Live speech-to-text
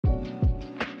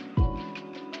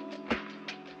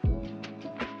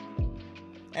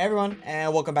Hey everyone,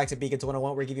 and welcome back to Beacons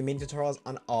 101, where we give you mini tutorials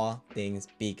on all things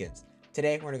beacons.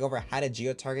 Today, we're going to go over how to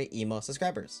geo-target email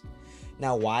subscribers.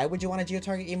 Now, why would you want to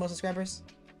geo-target email subscribers?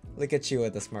 Look at you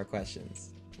with the smart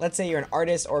questions. Let's say you're an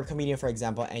artist or a comedian, for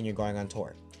example, and you're going on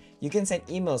tour. You can send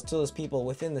emails to those people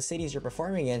within the cities you're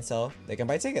performing in so they can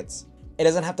buy tickets. It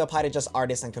doesn't have to apply to just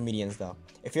artists and comedians though.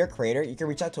 If you're a creator, you can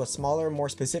reach out to a smaller, more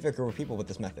specific group of people with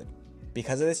this method.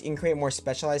 Because of this, you can create more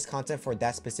specialized content for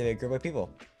that specific group of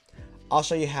people. I'll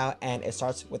show you how, and it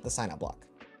starts with the sign up block.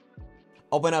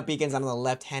 Open up Beacons on the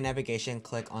left hand navigation,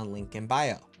 click on link in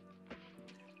bio.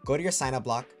 Go to your sign up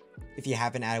block. If you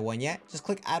haven't added one yet, just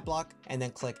click add block and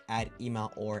then click add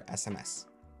email or SMS.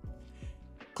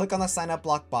 Click on the sign up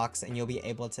block box and you'll be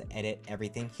able to edit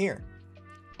everything here.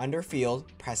 Under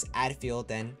field, press add field,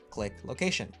 then click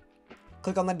location.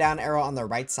 Click on the down arrow on the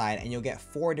right side and you'll get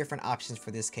 4 different options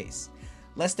for this case.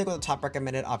 Let's stick with the top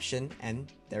recommended option, and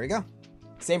there we go.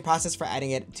 Same process for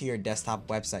adding it to your desktop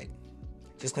website.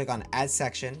 Just click on add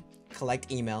section, collect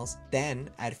emails,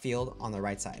 then add field on the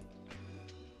right side.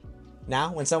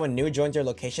 Now, when someone new joins your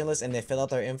location list and they fill out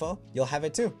their info, you'll have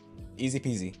it too. Easy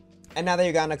peasy. And now that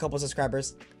you've gotten a couple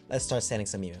subscribers, let's start sending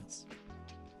some emails.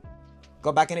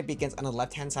 Go back into Beacons on the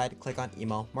left hand side, click on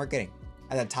email marketing.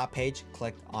 At the top page,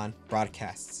 click on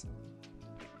broadcasts.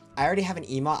 I already have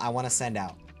an email I want to send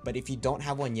out, but if you don't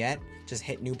have one yet, just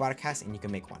hit new broadcast and you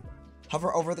can make one.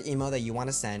 Hover over the email that you want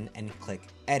to send and click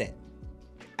edit.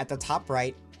 At the top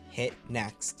right, hit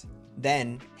next,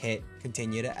 then hit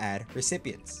continue to add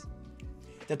recipients.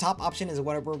 The top option is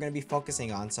what we're going to be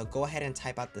focusing on, so go ahead and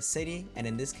type out the city, and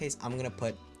in this case, I'm going to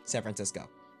put San Francisco.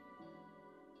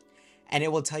 And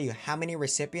it will tell you how many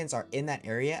recipients are in that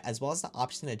area, as well as the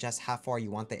option to adjust how far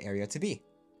you want the area to be.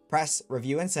 Press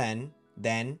review and send,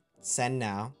 then send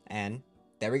now, and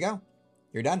there we go.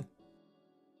 You're done.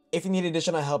 If you need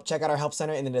additional help, check out our help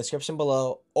center in the description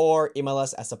below or email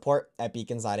us at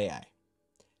support@beacons.ai.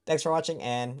 Thanks for watching,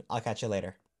 and I'll catch you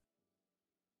later.